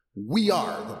We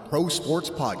are the Pro Sports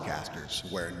Podcasters,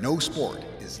 where no sport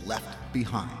is left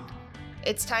behind.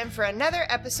 It's time for another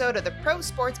episode of the Pro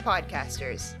Sports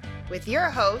Podcasters with your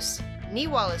hosts,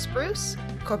 Nwsl Bruce,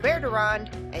 Corbert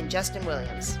Durand, and Justin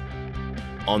Williams.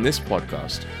 On this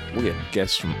podcast, we have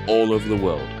guests from all over the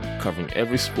world, covering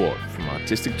every sport from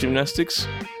artistic gymnastics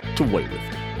to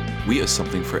weightlifting. We have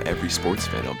something for every sports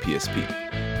fan on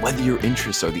PSP. Whether your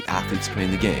interests are the athletes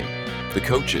playing the game, the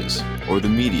coaches, or the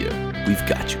media, we've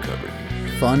got you covered.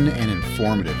 Fun and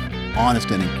informative,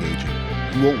 honest and engaging.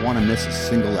 You won't want to miss a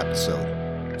single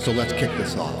episode. So let's kick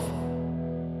this off.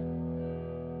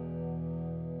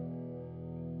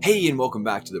 Hey, and welcome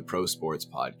back to the Pro Sports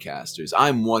Podcasters.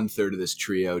 I'm one third of this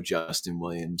trio, Justin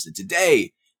Williams, and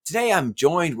today I'm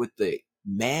joined with the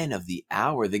man of the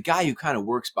hour, the guy who kind of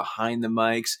works behind the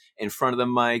mics, in front of the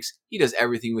mics. He does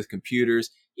everything with computers.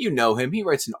 You know him. He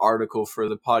writes an article for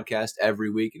the podcast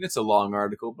every week, and it's a long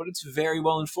article, but it's very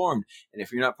well informed. And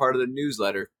if you're not part of the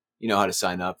newsletter, you know how to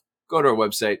sign up. Go to our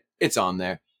website. It's on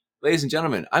there. Ladies and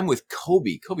gentlemen, I'm with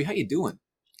Kobe. Kobe, how you doing?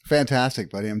 Fantastic,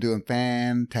 buddy. I'm doing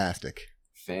fantastic.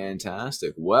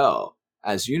 Fantastic. Well,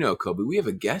 as you know, Kobe, we have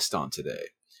a guest on today,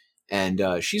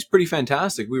 and she's pretty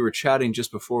fantastic. We were chatting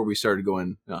just before we started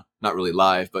going, not really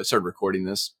live, but started recording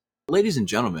this. Ladies and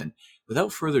gentlemen,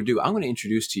 without further ado, I'm going to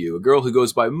introduce to you a girl who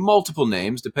goes by multiple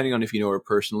names, depending on if you know her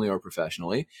personally or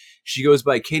professionally. She goes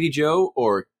by Katie Jo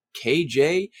or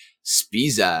KJ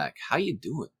Spisak. How you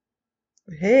doing?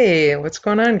 Hey, what's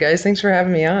going on, guys? Thanks for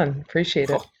having me on. Appreciate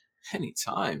it.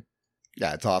 Anytime.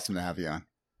 Yeah, it's awesome to have you on.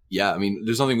 Yeah, I mean,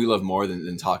 there's nothing we love more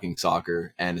than talking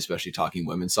soccer, and especially talking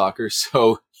women's soccer.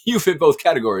 So you fit both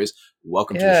categories.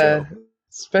 Welcome to the show.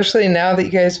 Especially now that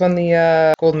you guys won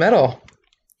the gold medal.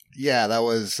 Yeah, that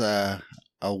was a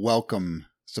welcome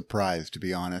surprise, to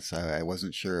be honest. I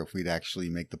wasn't sure if we'd actually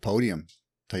make the podium, to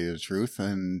tell you the truth,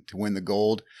 and to win the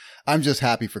gold. I'm just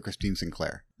happy for Christine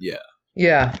Sinclair. Yeah.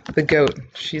 Yeah, the GOAT.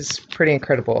 She's pretty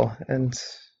incredible, and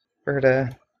for her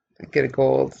to get a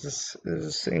gold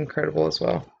is incredible as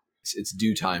well. It's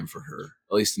due time for her,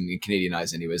 at least in Canadian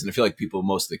eyes anyways. And I feel like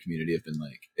most of the community have been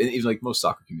like, even like most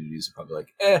soccer communities are probably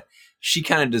like, she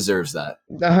kind of deserves that.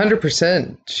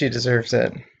 100% she deserves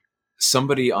it.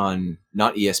 Somebody on,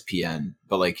 not ESPN,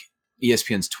 but like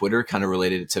ESPN's Twitter kind of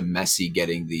related it to Messi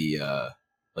getting the,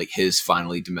 like his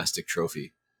finally domestic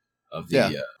trophy of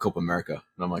the Copa America.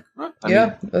 And I'm like,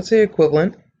 that's the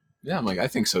equivalent. Yeah, I'm like, I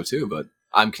think so too, but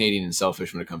I'm Canadian and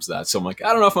selfish when it comes to that. So I'm like, I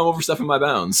don't know if I'm overstepping my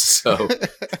bounds. So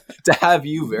to have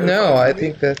you verify. No, I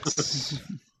think that's,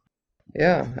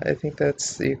 I think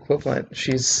that's the equivalent.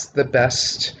 She's the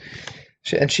best,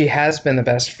 and she has been the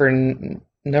best for a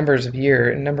number of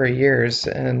years.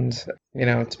 And,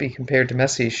 to be compared to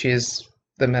Messi, she is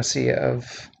the Messi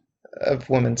of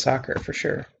women's soccer for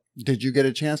sure. Did you get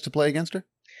a chance to play against her?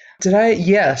 Did I?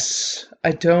 Yes.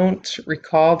 I don't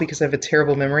recall because I have a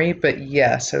terrible memory, but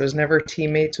yes, I was never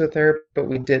teammates with her, but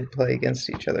we did play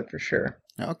against each other for sure.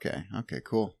 Okay,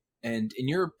 cool. And in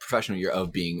your professional year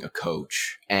of being a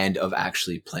coach and of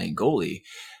actually playing goalie,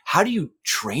 how do you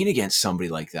train against somebody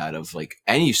like that, of like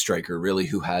any striker really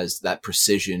who has that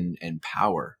precision and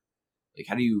power? Like,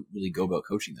 how do you really go about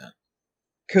coaching that?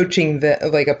 Coaching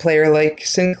like a player like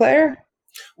Sinclair?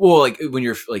 Well, like when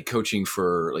you're like coaching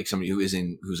for like somebody who's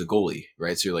a goalie,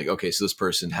 right? So you're like, okay, so this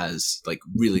person has like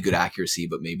really good accuracy,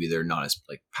 but maybe they're not as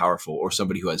like powerful, or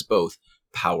somebody who has both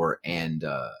power and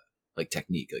like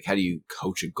technique. Like, how do you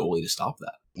coach a goalie to stop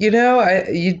that?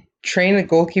 You train a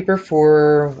goalkeeper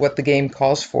for what the game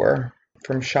calls for,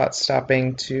 from shot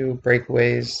stopping to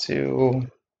breakaways to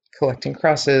collecting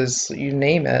crosses, you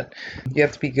name it. You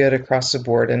have to be good across the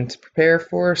board. And to prepare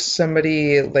for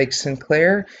somebody like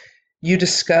Sinclair, you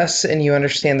discuss and you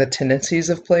understand the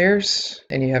tendencies of players,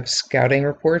 and you have scouting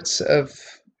reports of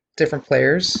different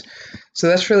players. So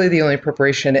that's really the only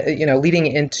preparation. Leading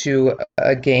into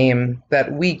a game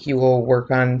that week, you will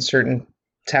work on certain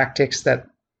tactics that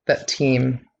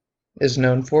team is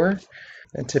known for,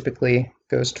 and typically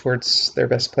goes towards their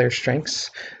best player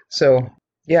strengths. So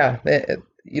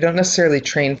you don't necessarily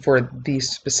train for the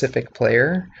specific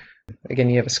player. Again,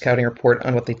 you have a scouting report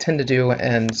on what they tend to do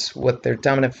and what their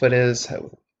dominant foot is,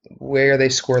 where they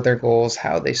score their goals,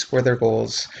 how they score their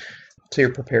goals. So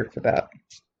you're prepared for that.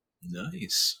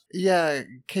 Nice. Yeah,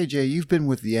 KJ, you've been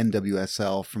with the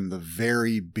NWSL from the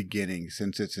very beginning,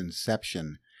 since its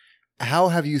inception. How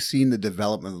have you seen the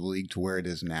development of the league to where it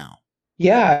is now?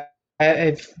 Yeah,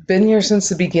 I've been here since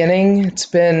the beginning. It's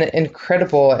been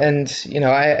incredible. And,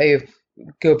 I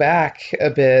go back a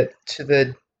bit to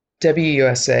the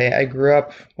WUSA. I grew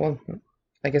up,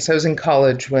 I guess I was in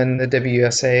college when the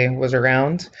WUSA was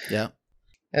around. Yeah.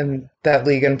 and that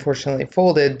league unfortunately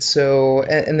folded. So,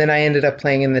 and then I ended up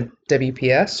playing in the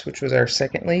WPS, which was our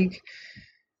second league.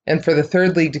 And for the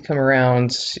third league to come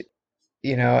around,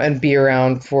 and be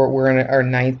around for, we're in our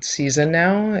ninth season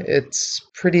now. It's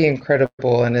pretty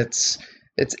incredible, and it's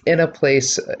in a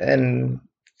place and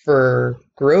for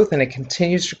growth, and it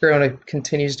continues to grow, and it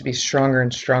continues to be stronger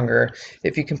and stronger.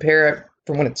 If you compare it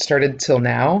from when it started till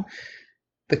now,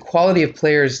 the quality of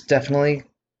players definitely,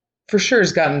 for sure,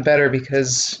 has gotten better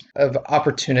because of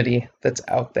opportunity that's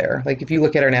out there. Like if you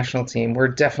look at our national team, we're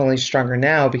definitely stronger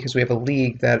now because we have a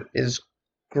league that is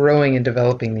growing and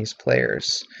developing these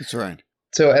players. That's right.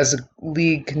 So as the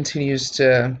league continues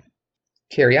to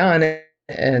carry on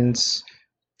and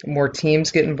more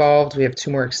teams get involved, we have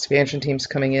 2 more expansion teams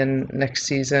coming in next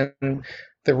season,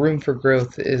 the room for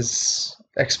growth is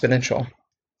exponential.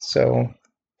 So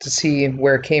to see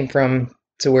where it came from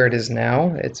to where it is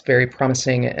now, it's very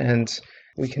promising, and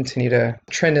we continue to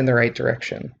trend in the right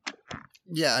direction.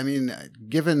 Yeah, I mean,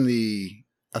 given the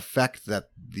effect that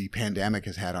the pandemic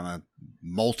has had on a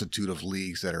multitude of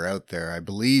leagues that are out there, I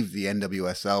believe the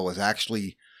NWSL was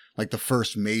actually like the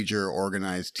first major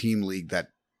organized team league that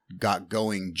got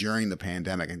going during the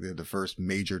pandemic. I think they're the first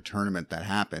major tournament that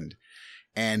happened.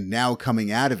 And now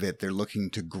coming out of it, they're looking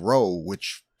to grow,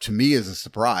 which to me is a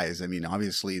surprise. I mean,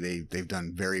 obviously they've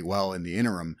done very well in the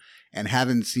interim, and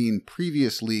having seen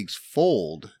previous leagues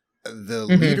fold, the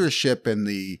leadership and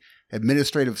the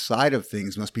administrative side of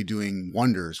things must be doing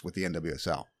wonders with the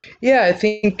NWSL. Yeah, I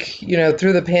think,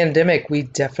 through the pandemic, we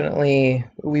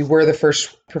were the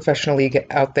first professional league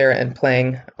out there and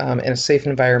playing in a safe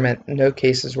environment. No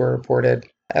cases were reported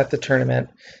at the tournament.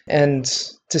 And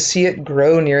to see it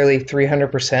grow nearly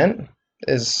 300%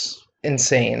 is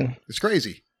insane. It's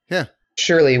crazy. Yeah.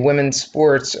 Surely women's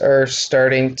sports are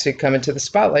starting to come into the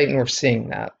spotlight, and we're seeing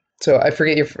that. So I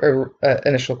forget your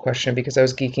initial question because I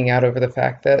was geeking out over the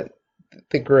fact that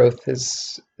the growth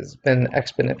has been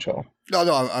exponential.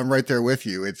 No, I'm right there with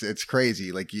you. It's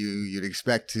crazy. Like you'd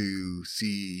expect to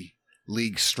see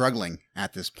leagues struggling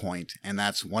at this point, and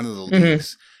that's one of the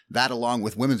leagues that, along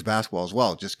with women's basketball as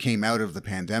well, just came out of the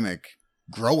pandemic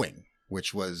growing,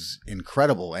 which was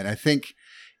incredible. And I think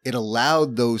it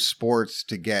allowed those sports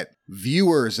to get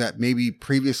viewers that maybe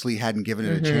previously hadn't given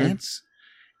it a chance.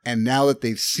 And now that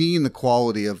they've seen the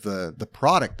quality of the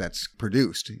product that's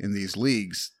produced in these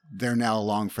leagues, they're now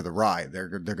along for the ride. They're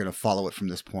going to follow it from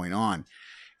this point on.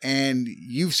 And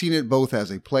you've seen it both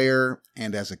as a player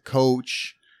and as a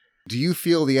coach. Do you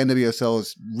feel the NWSL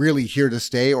is really here to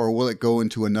stay, or will it go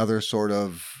into another sort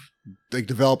of, like,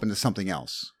 develop into something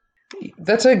else?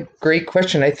 That's a great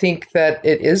question. I think that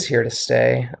it is here to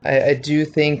stay. I do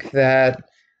think that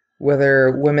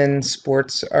whether women's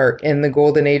sports are in the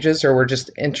golden ages or we're just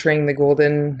entering the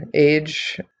golden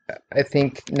age, I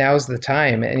think now's the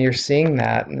time, and you're seeing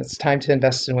that, and it's time to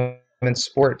invest in women's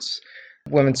sports.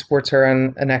 Women's sports are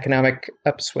on an economic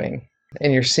upswing,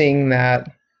 and you're seeing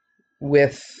that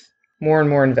with more and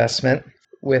more investment,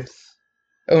 with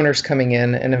owners coming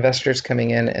in and investors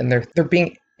coming in, and they're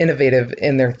being innovative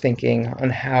in their thinking on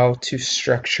how to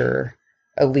structure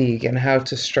a league and how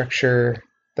to structure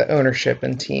the ownership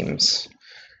and teams,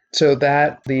 so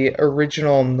that the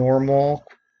original normal,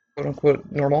 quote unquote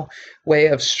normal way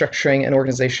of structuring an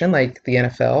organization like the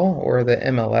NFL or the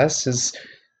MLS is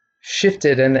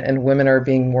shifted, and women are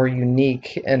being more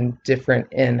unique and different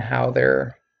in how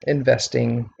they're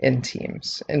investing in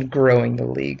teams and growing the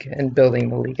league and building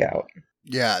the league out.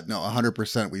 Yeah, no,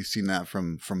 100%. We've seen that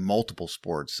from multiple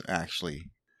sports,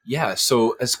 actually. Yeah,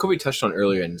 so as Kobe touched on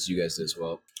earlier, and as you guys did as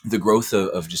well, the growth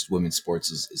of just women's sports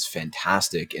is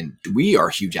fantastic, and we are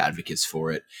huge advocates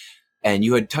for it. And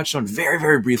you had touched on very,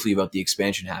 very briefly about the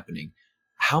expansion happening.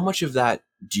 How much of that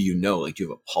do you know? Like, do you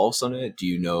have a pulse on it? Do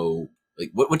you know,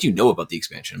 like, what do you know about the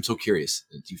expansion? I'm so curious.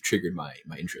 You've triggered my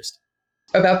interest.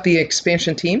 About the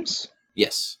expansion teams?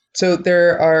 Yes. So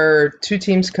there are 2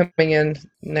 teams coming in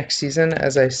next season,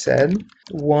 as I said,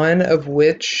 one of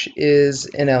which is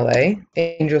in LA.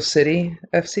 Angel City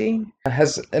FC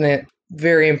has a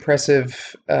very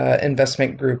impressive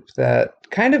investment group that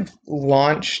kind of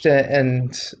launched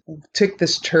and took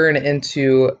this turn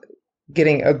into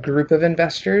getting a group of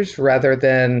investors rather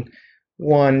than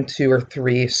 1, 2, or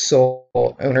 3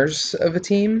 sole owners of a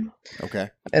team. Okay.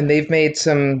 And they've made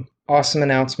some awesome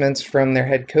announcements from their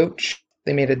head coach.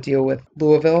 They made a deal with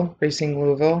Racing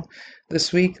Louisville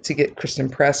this week to get Kristen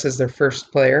Press as their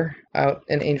first player out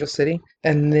in Angel City.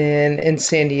 And then in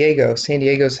San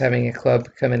Diego's having a club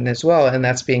come in as well, and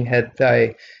that's being headed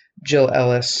by Jill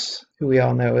Ellis, who we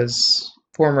all know is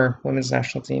former women's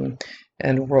national team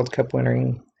and World Cup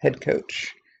winning head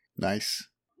coach. Nice.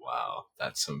 Wow.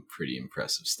 That's some pretty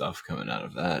impressive stuff coming out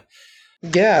of that.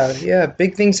 Yeah,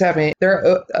 big things happening. There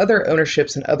are other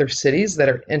ownerships in other cities that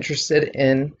are interested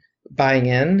in buying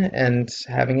in and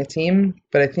having a team,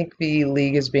 but I think the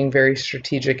league is being very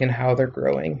strategic in how they're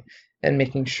growing and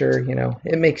making sure,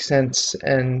 it makes sense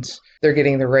and they're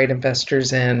getting the right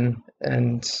investors in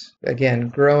and again,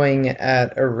 growing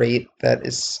at a rate that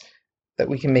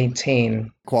we can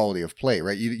maintain. Quality of play,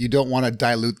 right? You don't want to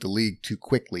dilute the league too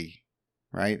quickly,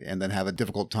 right? And then have a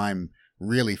difficult time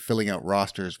really filling out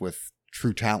rosters with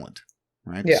true talent,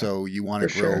 right? Yeah, so you want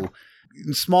to grow sure.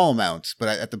 in small amounts, but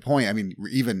at the point, I mean,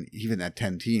 even at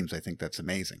 10 teams, I think that's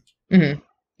amazing. Mm-hmm.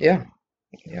 Yeah,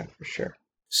 for sure.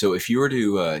 So if you were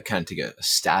to kind of take a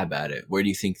stab at it, where do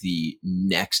you think the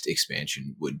next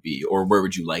expansion would be, or where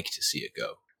would you like to see it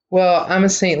go? Well, I'm a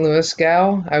St. Louis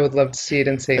gal. I would love to see it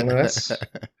in St. Louis.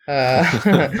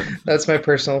 That's my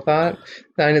personal thought.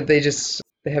 I know they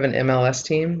have an MLS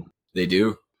team. They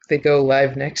do. They go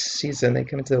live next season. They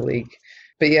come into the league.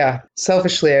 But yeah,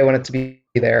 selfishly, I want it to be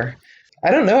there.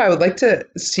 I don't know. I would like to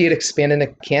see it expand into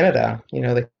Canada.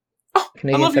 The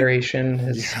Canadian Federation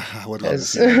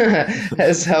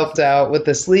has helped out with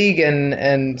this league,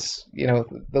 and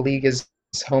the league is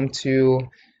home to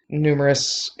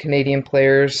numerous Canadian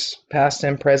players, past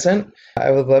and present.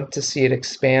 I would love to see it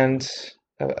expand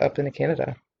up into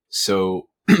Canada. So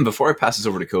before I pass this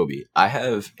over to Kobe, I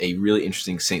have a really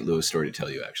interesting St. Louis story to tell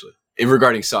you, actually,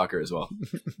 regarding soccer as well.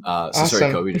 Awesome.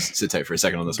 Sorry, Kobe, just sit tight for a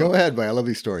second on this one. Go ahead, boy. I love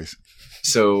these stories.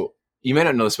 So you may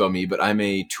not know this about me, but I'm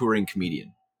a touring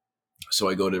comedian. So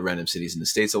I go to random cities in the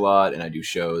States a lot, and I do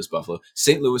shows. Buffalo.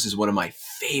 St. Louis is one of my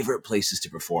favorite places to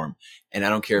perform. And I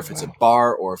don't care if it's a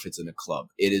bar or if it's in a club.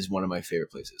 It is one of my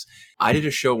favorite places. I did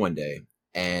a show one day,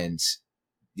 and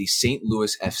the St.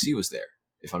 Louis FC was there,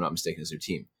 if I'm not mistaken, as their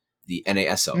team. The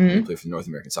NASL, they played for the North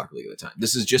American Soccer League at the time.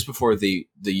 This is just before the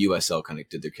USL kind of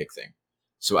did their kick thing.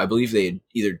 So I believe they had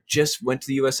either just went to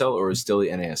the USL or was still the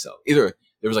NASL. Either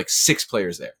there was like 6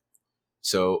 players there.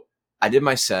 So I did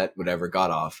my set, whatever,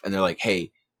 got off, and they're like,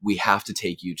 hey, we have to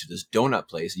take you to this donut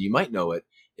place. And you might know it.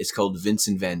 It's called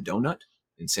Vincent Van Donut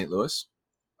in St. Louis.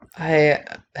 I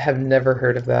have never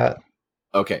heard of that.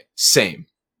 Okay, same,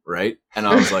 right? And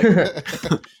I was like,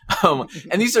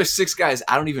 and these are 6 guys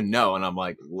I don't even know. And I'm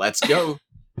like, let's go.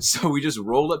 So we just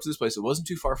rolled up to this place. It wasn't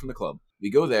too far from the club. We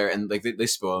go there, and like they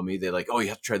spoil me. They're like, oh, you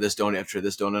have to try this donut, you have to try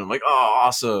this donut. I'm like, oh,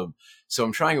 awesome. So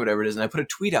I'm trying whatever it is, and I put a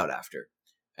tweet out after.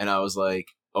 And I was like,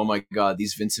 oh my God,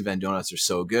 these Vincent Van Donuts are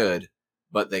so good,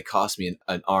 but they cost me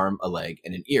an arm, a leg,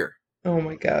 and an ear. Oh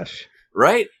my gosh.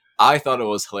 Right? I thought it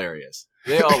was hilarious.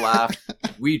 They all laughed.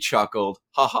 We chuckled.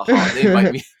 Ha ha ha.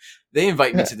 They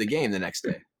invite me to the game the next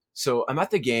day. So I'm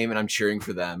at the game and I'm cheering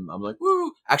for them. I'm like,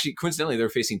 woo. Actually, coincidentally, they were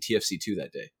facing TFC2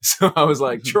 that day. So I was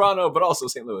like, Toronto, but also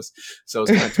St. Louis. So I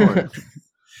was kind of torn.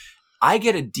 I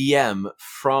get a DM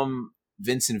from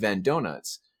Vincent Van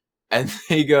Donuts, and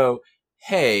they go,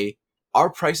 hey, our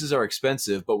prices are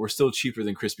expensive, but we're still cheaper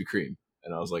than Krispy Kreme.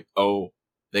 And I was like, oh,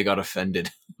 they got offended.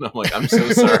 And I'm like, I'm so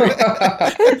sorry.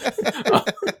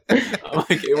 I'm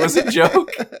like, it was a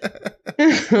joke.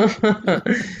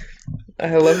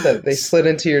 I love that they slid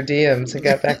into your DMs and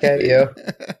got back at you.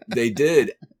 They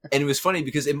did. And it was funny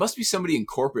because it must be somebody in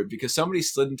corporate, because somebody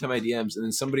slid into my DMs and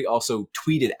then somebody also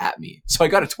tweeted at me. So I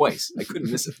got it twice. I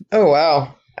couldn't miss it. Oh,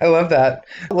 wow. I love that.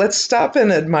 Let's stop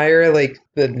and admire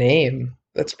the name.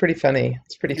 That's pretty funny.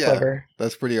 It's pretty clever.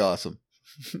 That's pretty awesome.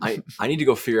 I need to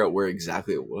go figure out where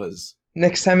exactly it was.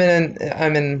 Next time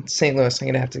I'm in St. Louis, I'm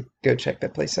going to have to go check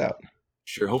that place out.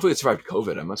 Sure. Hopefully it survived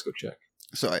COVID. I must go check.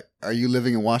 So are you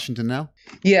living in Washington now?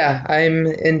 Yeah, I'm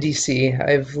in D.C.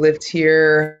 I've lived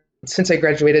here since I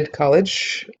graduated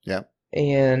college. Yeah.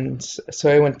 And so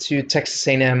I went to Texas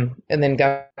A&M and then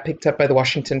got picked up by the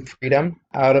Washington Freedom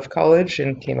out of college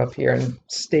and came up here and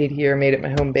stayed here, made it my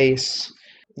home base.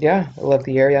 Yeah, I love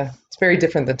the area. It's very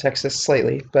different than Texas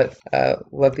slightly, but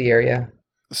love the area.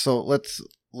 So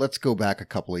let's go back a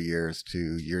couple of years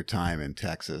to your time in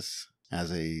Texas.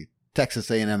 As a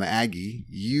Texas A&M Aggie,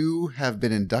 you have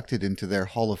been inducted into their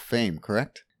Hall of Fame,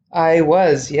 correct? I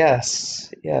was,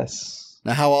 yes.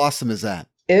 Now, how awesome is that?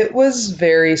 It was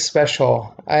very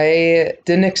special. I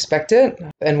didn't expect it.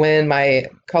 And when my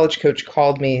college coach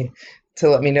called me to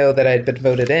let me know that I'd been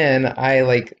voted in, I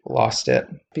lost it,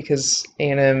 because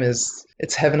A&M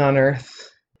it's heaven on earth.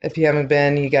 If you haven't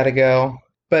been, you got to go.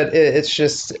 But it's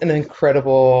just an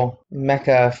incredible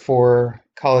mecca for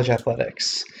college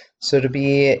athletics. So to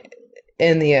be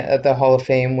in the Hall of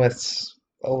Fame with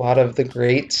a lot of the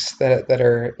greats that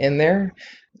are in there,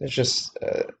 it's just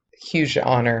a huge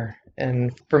honor.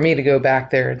 And for me to go back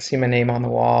there and see my name on the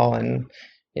wall, and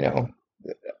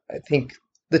I think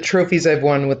the trophies I've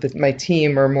won with my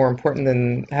team are more important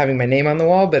than having my name on the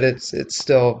wall, but it's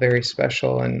still very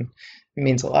special and it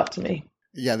means a lot to me.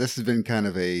 Yeah, this has been kind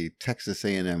of a Texas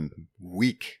A&M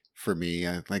week for me.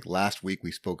 I think last week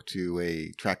we spoke to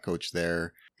a track coach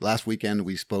there. Last weekend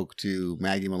we spoke to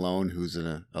Maggie Malone, who's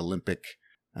an Olympic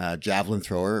javelin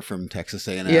thrower from Texas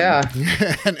A&M. Yeah.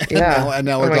 and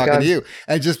now we're talking to you.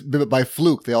 And just by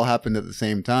fluke, they all happened at the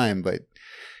same time. But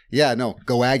yeah, no,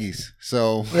 go Aggies.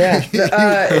 So yeah,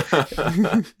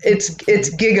 it's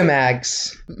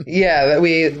Gigamags. Yeah,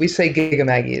 we say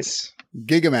Gigamaggies.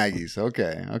 Gigamaggies.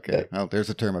 Okay. Oh, there's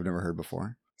a term I've never heard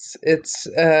before. It's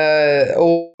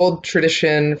old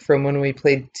tradition from when we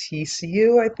played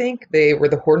TCU. I think they were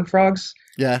the Horned Frogs.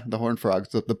 Yeah, the Horned Frogs,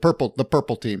 the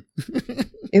purple team.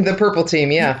 In the purple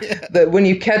team, yeah. When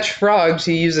you catch frogs,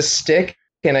 you use a stick,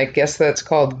 and I guess that's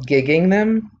called gigging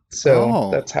them.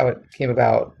 So that's how it came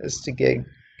about, is to gig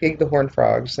the Horned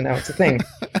Frogs, and now it's a thing.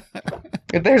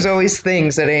 There's always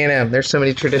things at A&M. There's so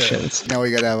many traditions. Now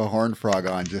we got to have a horned frog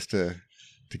on just to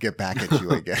get back at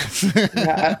you, I guess.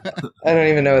 I don't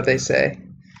even know what they say.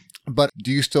 But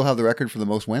do you still have the record for the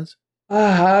most wins?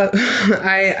 I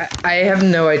have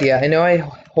no idea. I know I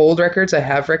hold records. I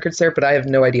have records there, but I have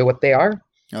no idea what they are.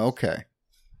 Okay.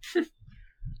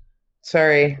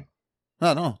 Sorry.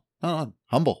 No.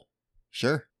 Humble.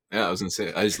 Sure. Yeah, I was gonna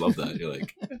say. I just love that. You're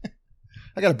like,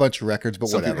 I got a bunch of records, but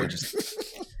some whatever.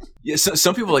 Yeah,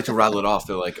 some people like to rattle it off.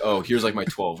 They're like, "Oh, here's like my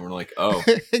 12," and we're like, "Oh,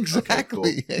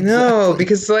 exactly. Okay, cool. No,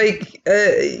 because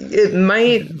it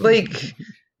might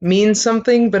mean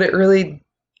something, but it really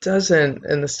doesn't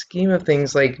in the scheme of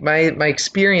things. Like my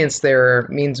experience there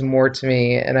means more to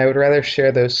me, and I would rather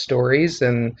share those stories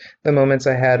and the moments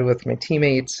I had with my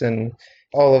teammates and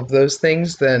all of those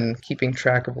things than keeping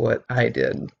track of what I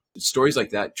did. Stories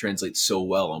like that translate so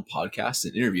well on podcasts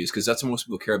and interviews because that's what most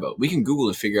people care about. We can Google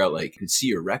and figure out, like, you can see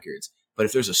your records, but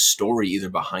if there's a story either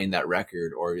behind that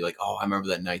record or you're like, oh, I remember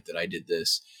that night that I did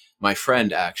this. My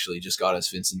friend actually just got us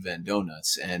Vincent Van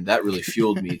Donuts, and that really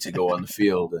fueled me to go on the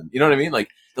field. And you know what I mean?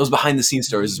 Like, those behind the scenes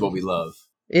stories is what we love.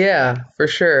 Yeah, for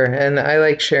sure. And I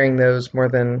like sharing those more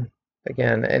than,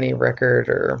 again, any record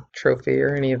or trophy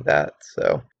or any of that.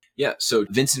 So. Yeah, so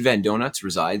Vincent Van Donuts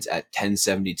resides at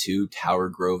 1072 Tower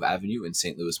Grove Avenue in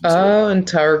St. Louis, Missouri. Oh, in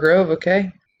Tower Grove,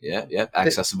 okay. Yeah,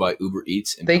 accessible by Uber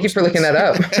Eats. And Thank you for looking that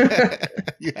up.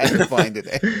 You had to find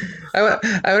it. I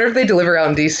wonder if they deliver out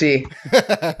in DC.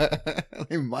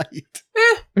 They might.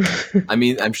 I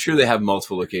mean, I'm sure they have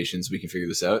multiple locations. We can figure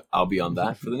this out. I'll be on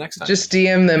that for the next time. Just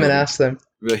DM them and ask them.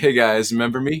 Be like, hey guys,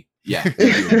 remember me? Yeah.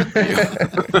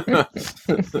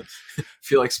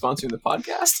 Feel like sponsoring the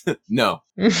podcast? No.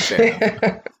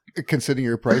 Fair. Considering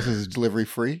your prices is delivery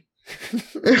free.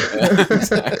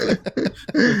 Exactly.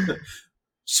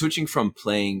 Switching from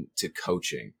playing to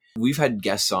coaching, we've had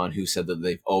guests on who said that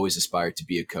they've always aspired to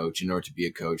be a coach. In order to be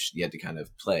a coach, you had to kind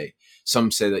of play. Some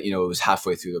say that, it was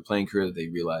halfway through their playing career that they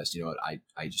realized,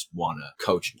 I just want to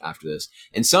coach after this.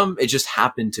 And some, it just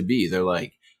happened to be. They're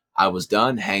like, I was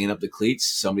done hanging up the cleats.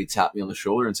 Somebody tapped me on the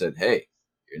shoulder and said, hey,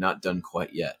 you're not done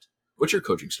quite yet. What's your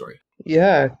coaching story?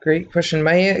 Yeah, great question.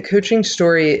 My coaching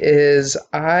story is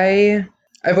I've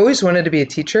always wanted to be a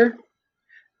teacher,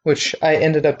 which I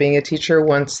ended up being a teacher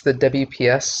once the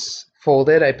WPS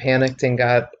folded. I panicked and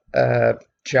got a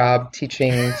job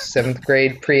teaching 7th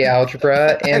grade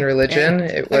pre-algebra and religion.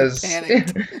 It was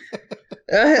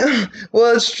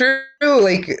well, it's true.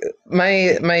 Like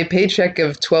my paycheck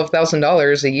of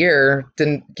 $12,000 a year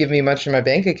didn't give me much in my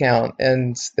bank account,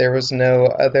 and there was no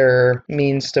other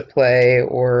means to play,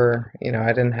 or I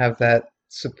didn't have that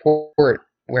support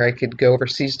where I could go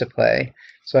overseas to play.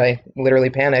 So I literally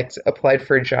panicked, applied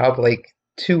for a job like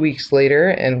 2 weeks later,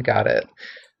 and got it.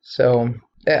 So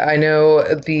I know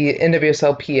the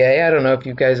NWSLPA, I don't know if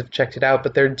you guys have checked it out,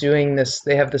 but they're doing this,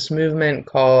 they have this movement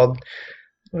called,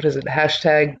 what is it,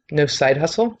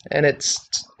 #NoSideHustle, and it's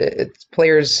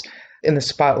players in the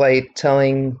spotlight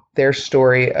telling their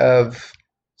story of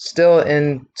still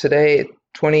in today,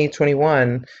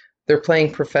 2021, they're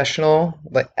playing professional,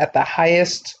 like at the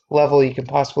highest level you can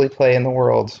possibly play in the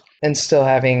world, and still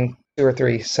having 2 or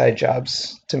 3 side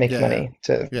jobs to make money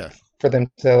for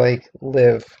them to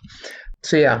live.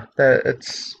 So yeah,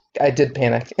 I did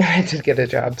panic. I did get a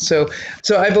job. So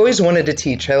I've always wanted to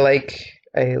teach.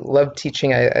 I love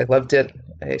teaching. I loved it.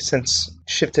 I since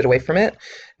shifted away from it.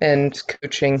 And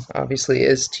coaching obviously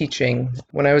is teaching.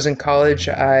 When I was in college,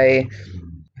 I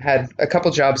had a couple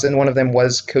jobs, and one of them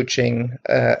was coaching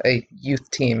a youth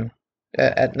team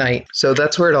at night. So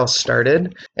that's where it all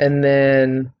started. And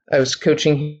then I was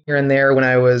coaching here and there when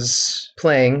I was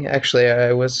playing. Actually,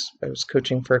 I was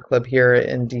coaching for a club here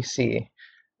in DC.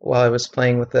 while I was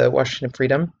playing with the Washington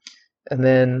Freedom. And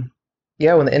then,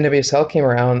 yeah, when the NWSL came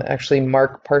around, actually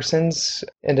Mark Parsons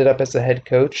ended up as the head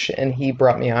coach, and he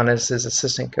brought me on as his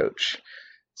assistant coach.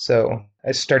 So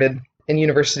I started in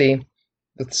university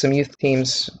with some youth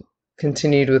teams,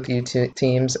 continued with youth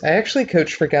teams. I actually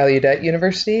coached for Gallaudet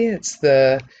University. It's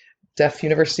the deaf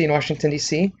university in Washington,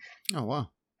 D.C. Oh, wow.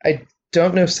 I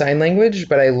don't know sign language,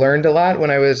 but I learned a lot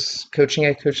when I was coaching.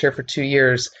 I coached there for 2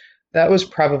 years. That was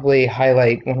probably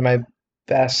one of my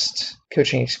best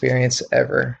coaching experience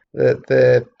ever.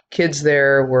 The kids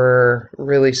there were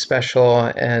really special,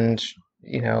 and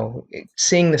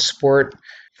seeing the sport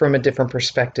from a different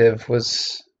perspective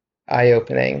was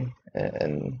eye-opening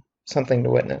and something to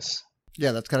witness.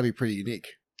 Yeah, that's got to be pretty unique.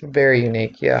 Very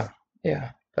unique, yeah.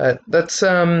 But that's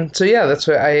that's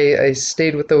what I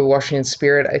stayed with the Washington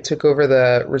Spirit. I took over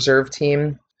the reserve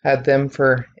team, had them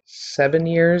for 7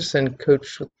 years, and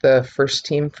coached with the first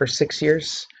team for 6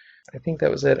 years. I think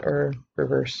that was it, or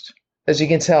reversed. As you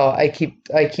can tell, I keep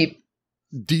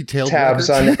detailed tabs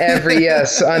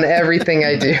records. on everything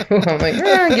I do. I'm like,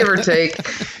 give or take.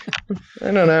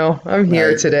 I don't know. I'm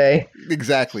here today.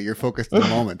 Exactly. You're focused in the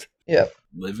moment. Yep.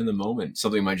 Live in the moment.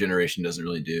 Something my generation doesn't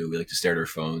really do. We like to stare at our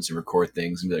phones and record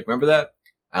things and be like, remember that?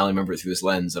 I only remember it through this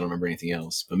lens. I don't remember anything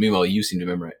else. But meanwhile, you seem to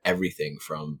remember everything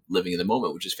from living in the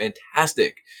moment, which is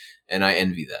fantastic. And I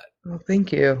envy that. Well,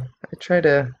 thank you. I try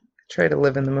to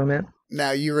live in the moment.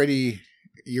 Now, you already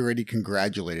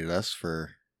congratulated us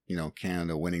for,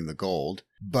 Canada winning the gold.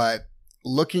 But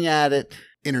looking at it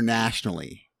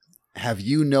internationally, have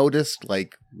you noticed,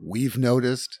 like we've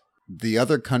noticed, the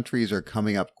other countries are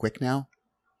coming up quick now?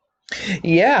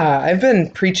 Yeah, I've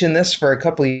been preaching this for a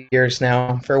couple of years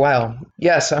now, for a while.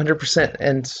 Yes, 100%.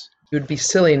 And it would be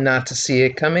silly not to see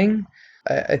it coming.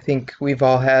 I think we've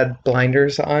all had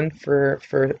blinders on for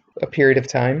a period of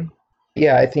time.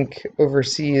 Yeah, I think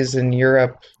overseas in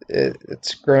Europe,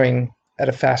 it's growing at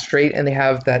a fast rate, and they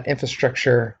have that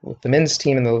infrastructure with the men's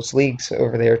team and those leagues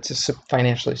over there to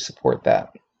financially support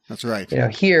that. That's right.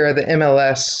 Here, the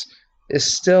MLS is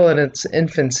still in its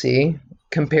infancy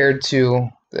compared to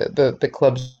the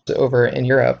clubs over in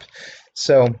Europe.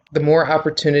 So the more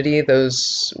opportunity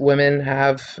those women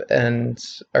have and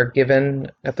are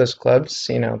given at those clubs,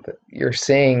 you're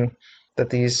seeing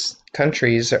that these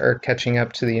countries are catching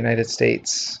up to the United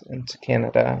States and to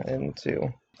Canada and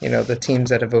to, the teams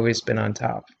that have always been on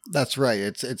top. That's right.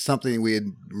 It's something we had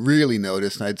really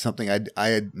noticed. And I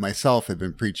had myself had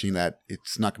been preaching that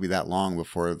it's not going to be that long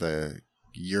before the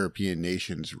European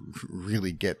nations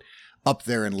really get up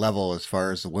there in level as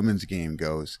far as the women's game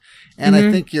goes. And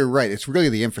I think you're right. It's really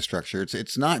the infrastructure.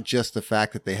 It's not just the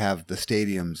fact that they have the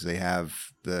stadiums, they have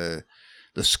the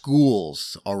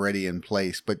schools already in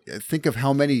place, but think of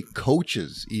how many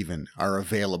coaches even are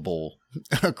available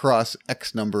across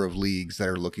X number of leagues that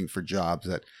are looking for jobs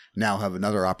that now have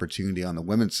another opportunity on the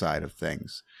women's side of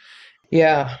things.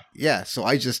 Yeah. Yeah. So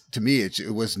to me,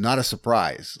 it was not a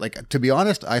surprise. Like, to be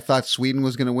honest, I thought Sweden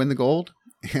was going to win the gold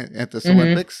at this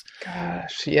Olympics.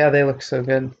 Gosh. Yeah. They look so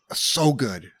good. So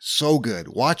good. So good.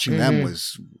 Watching them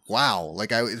was wow.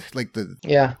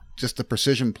 Just the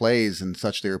precision plays and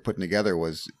such they were putting together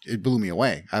it blew me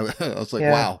away. I was like,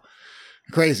 wow,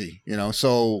 crazy,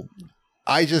 so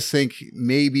I just think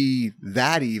maybe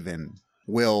that even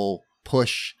will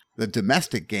push the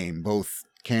domestic game, both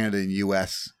Canada and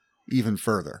US, even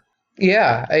further.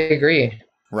 Yeah, I agree.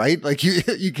 Right? Like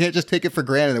you can't just take it for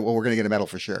granted that, well, we're going to get a medal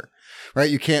for sure.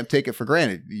 Right? You can't take it for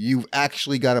granted. You've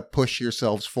actually got to push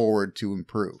yourselves forward to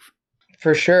improve.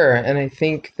 For sure. And I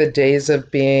think the days of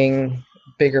being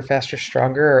bigger, faster,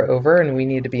 stronger are over, and we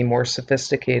need to be more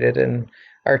sophisticated in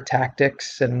our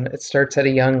tactics. And it starts at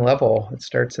a young level. It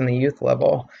starts in the youth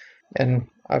level, and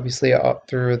obviously up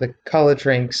through the college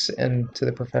ranks and to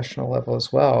the professional level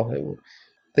as well.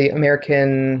 The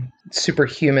American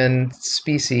superhuman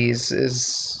species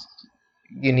is,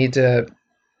 you need to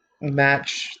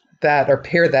match that or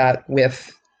pair that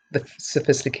with the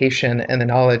sophistication and the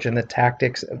knowledge and the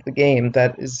tactics of the game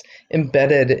that is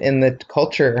embedded in the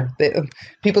culture.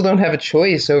 People don't have a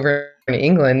choice over in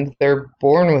England. They're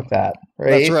born with that,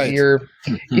 right? That's right.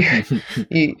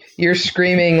 You're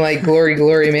screaming like "Glory,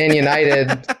 glory, Man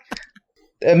United"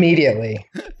 immediately.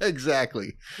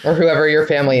 Exactly. Or whoever your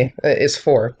family is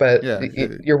for. But yeah.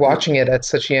 You're watching it at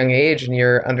such a young age, and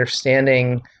you're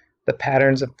understanding the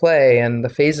patterns of play and the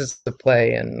phases of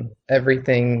play and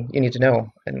everything you need to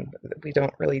know. And we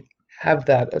don't really have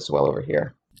that as well over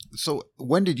here. So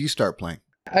when did you start playing?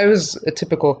 I was a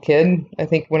typical kid. I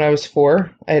think when I was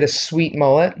 4, I had a sweet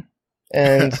mullet,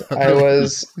 and I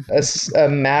was a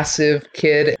massive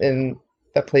kid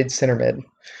that played center mid.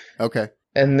 Okay.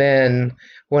 And then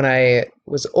when I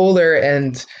was older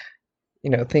and,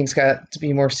 things got to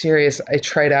be more serious, I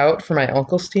tried out for my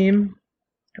uncle's team,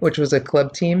 which was a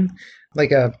club team,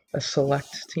 like a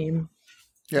select team.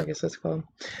 Yep. I guess that's called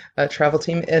a travel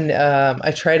team. And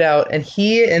I tried out, and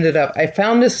he ended up, I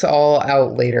found this all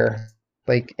out later,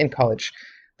 like in college,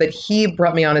 that he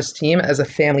brought me on his team as a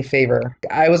family favor.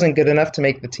 I wasn't good enough to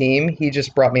make the team. He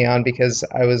just brought me on because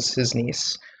I was his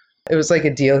niece. It was like a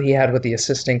deal he had with the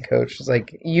assistant coach. It was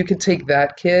like, you could take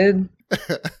that kid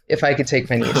if I could take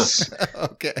my niece.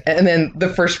 Okay. And then the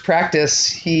first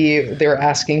practice, they were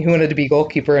asking who wanted to be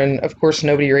goalkeeper, and of course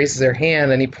nobody raises their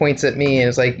hand, and he points at me and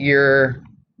is like, you're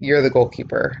the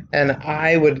goalkeeper. And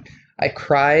I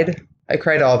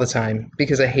cried all the time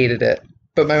because I hated it.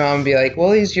 But my mom would be like,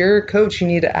 well, he's your coach, you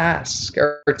need to ask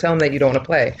or tell him that you don't want to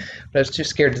play. But I was too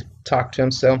scared to talk to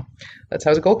him, so that's how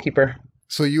I was a goalkeeper.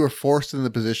 So you were forced in the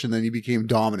position, then you became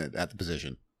dominant at the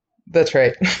position. That's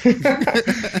right.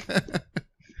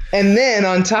 And then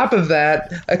on top of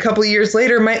that, a couple of years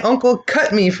later, my uncle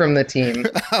cut me from the team.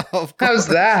 How's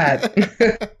that?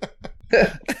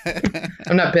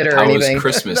 I'm not bitter or anything. Was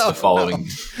Christmas the following?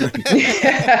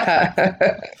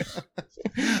 Yeah.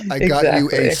 I got you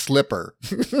a slipper.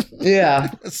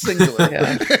 Yeah. Singular.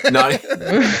 Yeah. Not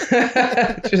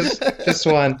just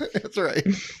one. That's right.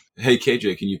 Hey,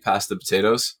 KJ, can you pass the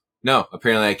potatoes? No,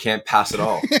 apparently I can't pass at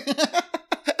all.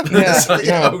 Yeah. It's like,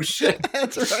 No. oh, shit.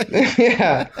 That's right.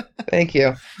 Yeah. Thank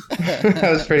you.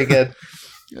 That was pretty good.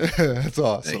 That's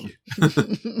awesome.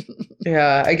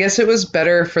 Yeah, I guess it was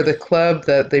better for the club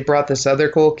that they brought this other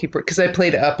goalkeeper, because I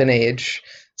played up in age.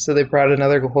 So they brought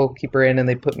another goalkeeper in and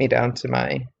they put me down to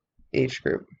my age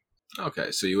group.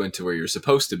 Okay, so you went to where you're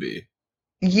supposed to be.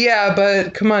 Yeah,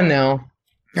 but come on now.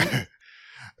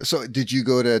 So did you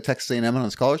go to Texas A&M on a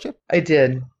scholarship? I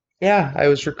did. Yeah, I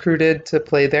was recruited to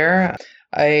play there.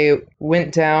 I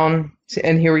went down,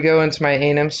 and here we go into my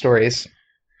A&M stories.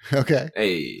 Okay.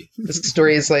 Hey. This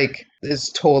story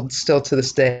is told still to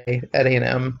this day at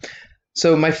A&M.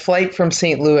 So my flight from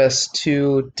St. Louis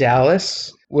to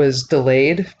Dallas was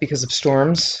delayed because of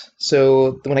storms.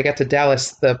 So when I got to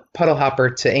Dallas, the puddle hopper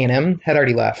to A&M had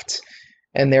already left,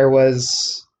 and there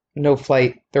was no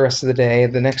flight the rest of the day.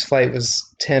 The next flight was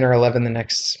 10 or 11 the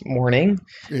next morning.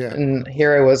 Yeah. And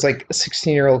here I was, like a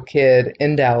 16-year-old kid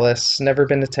in Dallas, never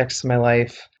been to Texas in my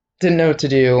life, didn't know what to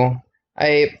do.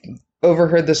 I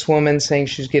overheard this woman saying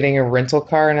she was getting a rental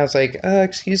car, and I was like,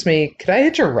 excuse me, could I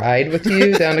hitch a ride with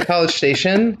you down to College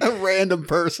Station? A random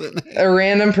person. A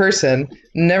random person.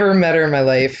 Never met her in my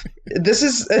life. This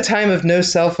is a time of no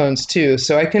cell phones, too,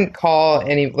 so I couldn't call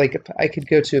I could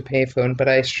go to a payphone, but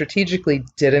I strategically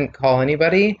didn't call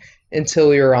anybody until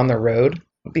we were on the road,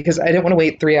 because I didn't want to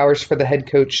wait 3 hours for the head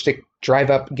coach to drive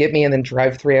up, get me, and then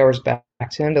drive 3 hours back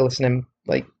to him to listen to him,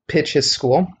 pitch his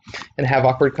school and have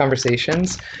awkward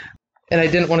conversations. And I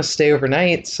didn't want to stay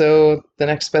overnight, so the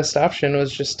next best option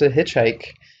was just to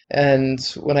hitchhike. And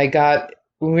when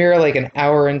we were like an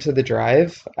hour into the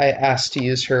drive, I asked to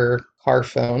use her car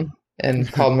phone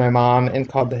and called my mom and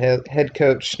called the head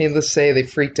coach. Needless to say, they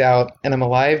freaked out, and I'm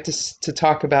alive to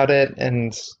talk about it.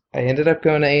 And I ended up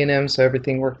going to A&M, so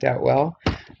everything worked out well.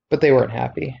 But they weren't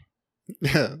happy.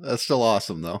 Yeah, that's still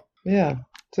awesome, though. Yeah.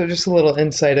 So just a little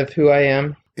insight of who I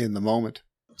am. In the moment.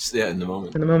 Yeah, in the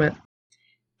moment. In the moment.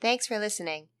 Thanks for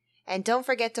listening. And don't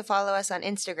forget to follow us on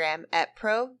Instagram at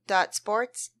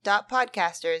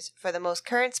pro.sports.podcasters for the most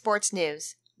current sports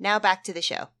news. Now back to the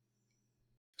show.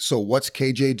 So what's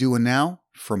KJ doing now?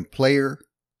 From player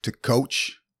to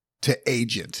coach to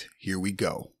agent. Here we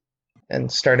go.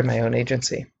 And started my own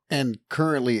agency. And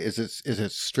currently, is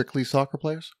it strictly soccer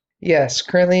players? Yes,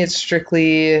 currently it's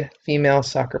strictly female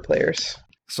soccer players.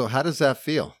 So how does that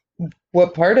feel?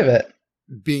 What part of it?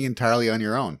 Being entirely on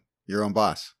your own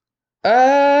boss.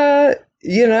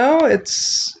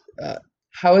 It's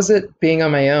how is it being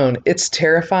on my own? It's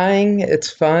terrifying. It's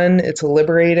fun. It's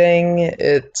liberating.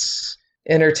 It's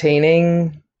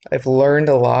entertaining. I've learned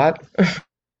a lot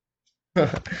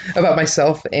about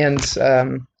myself and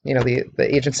the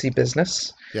agency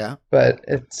business. Yeah. But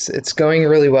it's going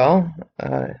really well.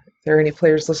 If there are any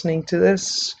players listening to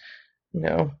this,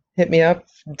 hit me up,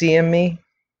 DM me.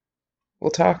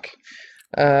 We'll talk.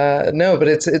 No, but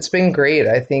it's been great.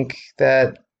 I think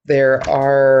that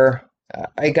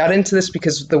I got into this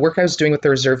because the work I was doing with the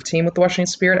reserve team with the Washington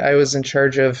Spirit, I was in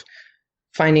charge of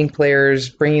finding players,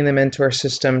 bringing them into our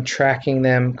system, tracking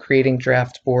them, creating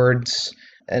draft boards,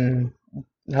 and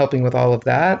helping with all of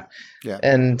that. Yeah.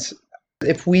 And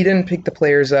if we didn't pick the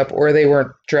players up or they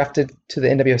weren't drafted to the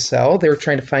NWSL, they were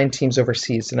trying to find teams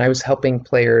overseas. And I was helping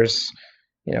players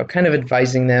kind of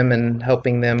advising them and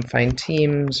helping them find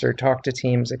teams or talk to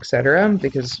teams, etc.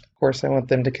 Because, of course, I want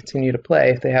them to continue to play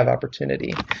if they have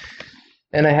opportunity.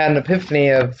 And I had an epiphany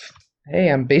of,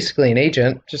 hey, I'm basically an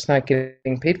agent, just not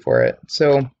getting paid for it.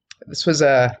 So this was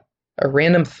a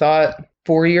random thought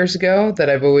 4 years ago that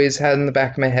I've always had in the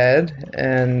back of my head.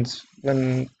 And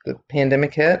when the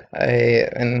pandemic hit,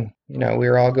 we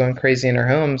were all going crazy in our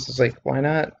homes. I was like, why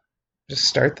not just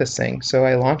start this thing? So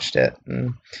I launched it.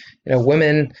 And,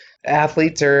 women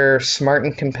athletes are smart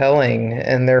and compelling,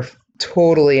 and they're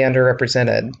totally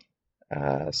underrepresented.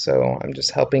 So I'm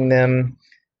just helping them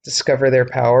discover their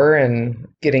power and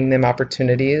getting them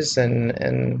opportunities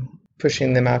and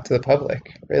pushing them out to the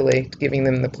public, really giving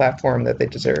them the platform that they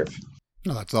deserve.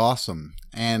 Oh, that's awesome.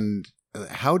 And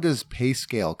how does pay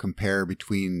scale compare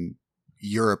between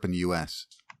Europe and the U.S.?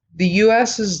 The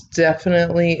U.S. is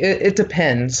definitely, it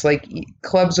depends. Like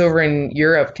clubs over in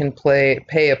Europe can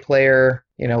pay a player,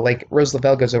 like Rose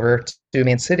Lavelle goes over to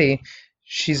Man City.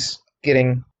 She's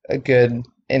getting a good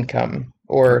income.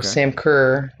 Or Okay. Sam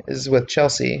Kerr is with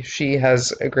Chelsea. She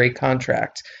has a great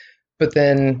contract. But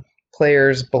then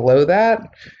players below that,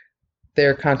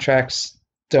 their contracts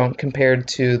don't compare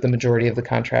to the majority of the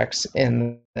contracts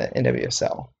in the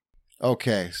NWSL.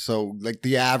 Okay, so like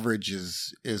the average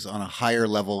is on a higher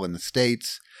level in the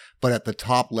States, but at the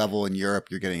top level in Europe,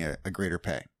 you're getting a greater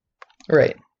pay.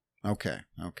 Right. Okay.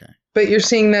 But you're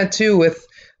seeing that too with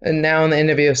now in the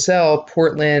NWSL,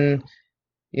 Portland,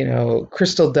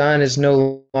 Crystal Dunn is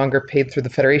no longer paid through the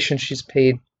federation. She's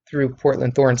paid through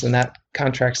Portland Thorns, and that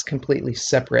contract's completely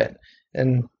separate.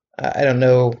 And I don't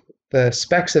know the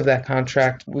specs of that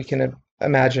contract. We can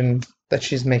imagine that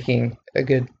she's making a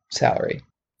good salary.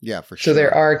 Yeah, for sure. So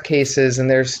there are cases, and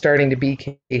there's starting to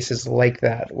be cases like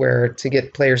that, where to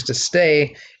get players to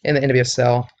stay in the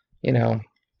NWSL,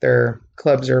 their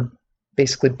clubs are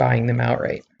basically buying them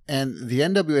outright. And the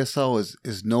NWSL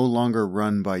is no longer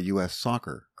run by U.S.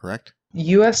 Soccer, correct?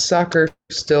 U.S. Soccer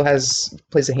still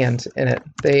plays a hand in it.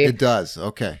 It does.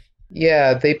 Okay.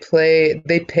 Yeah, they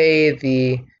pay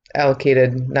the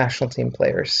allocated national team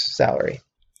players' salary.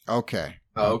 Okay.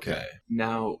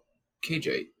 Now,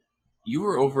 KJ, you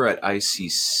were over at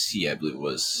ICC, I believe it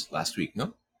was last week,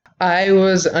 no? I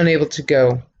was unable to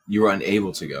go. You were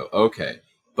unable to go. Okay.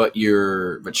 But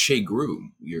Shay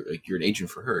Groom, you're an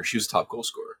agent for her. She was a top goal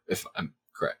scorer, if I'm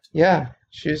correct. Yeah,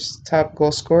 she's top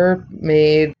goal scorer,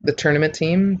 made the tournament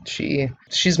team.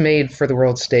 She's made for the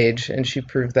world stage, and she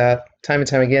proved that time and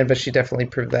time again, but she definitely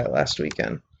proved that last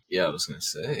weekend. Yeah, I was going to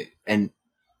say. And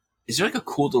is there like a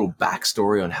cool little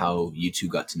backstory on how you two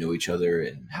got to know each other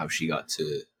and how she got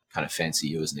to kind of fancy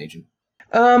you as an agent?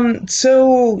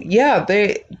 So yeah,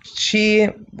 she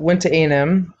went to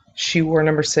A&M. She wore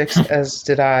number 6, as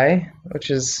did I, which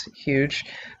is huge.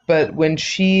 But when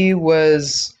she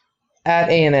was at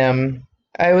A&M,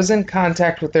 I was in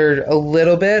contact with her a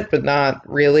little bit, but not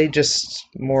really, just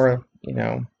more,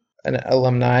 an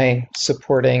alumni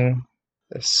supporting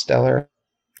the stellar.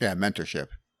 Yeah, mentorship.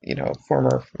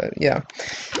 Former, yeah,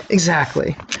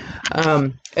 exactly.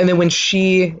 And then when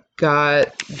she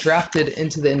got drafted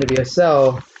into the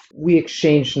NWSL, we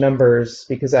exchanged numbers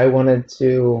because I wanted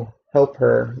to help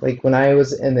her. Like when I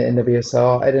was in the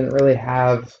NWSL, I didn't really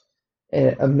have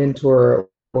a mentor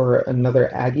or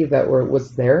another Aggie that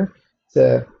was there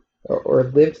to or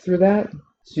lived through that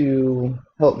to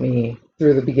help me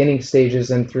through the beginning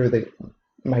stages and through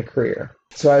my career.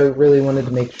 So I really wanted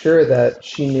to make sure that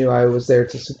she knew I was there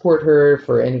to support her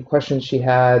for any questions she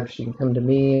had. She can come to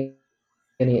me,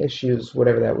 any issues,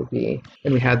 whatever that would be.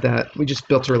 And we just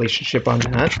built a relationship on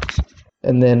that.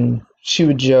 And then she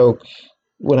would joke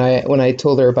when I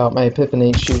told her about my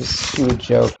epiphany, she would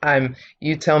joke,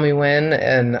 you tell me when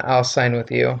and I'll sign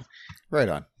with you. Right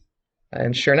on.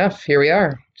 And sure enough, here we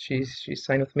are. She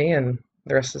signed with me, and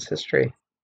the rest is history.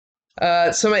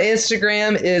 So my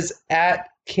Instagram is at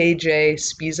KJ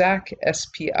Spisak,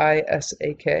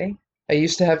 Spisak. I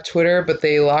used to have Twitter, but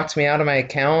they locked me out of my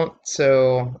account,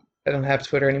 so I don't have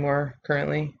Twitter anymore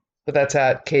currently. But that's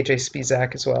at KJ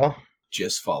Spisak as well.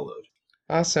 Just followed.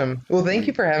 Awesome. Well, thank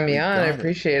you for having me on. I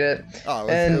appreciate it. Oh,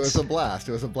 it was a blast.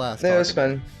 It was a blast. It was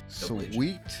fun.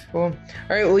 Sweet. Cool. All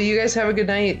right. Well, you guys have a good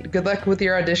night. Good luck with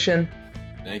your audition.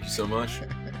 Thank you so much.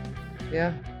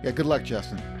 Yeah. Yeah, good luck,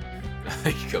 Justin.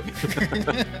 You got me.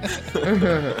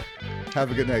 Have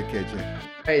a good night, KJ.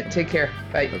 All right. Take care.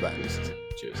 Bye. Bye-bye.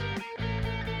 Cheers.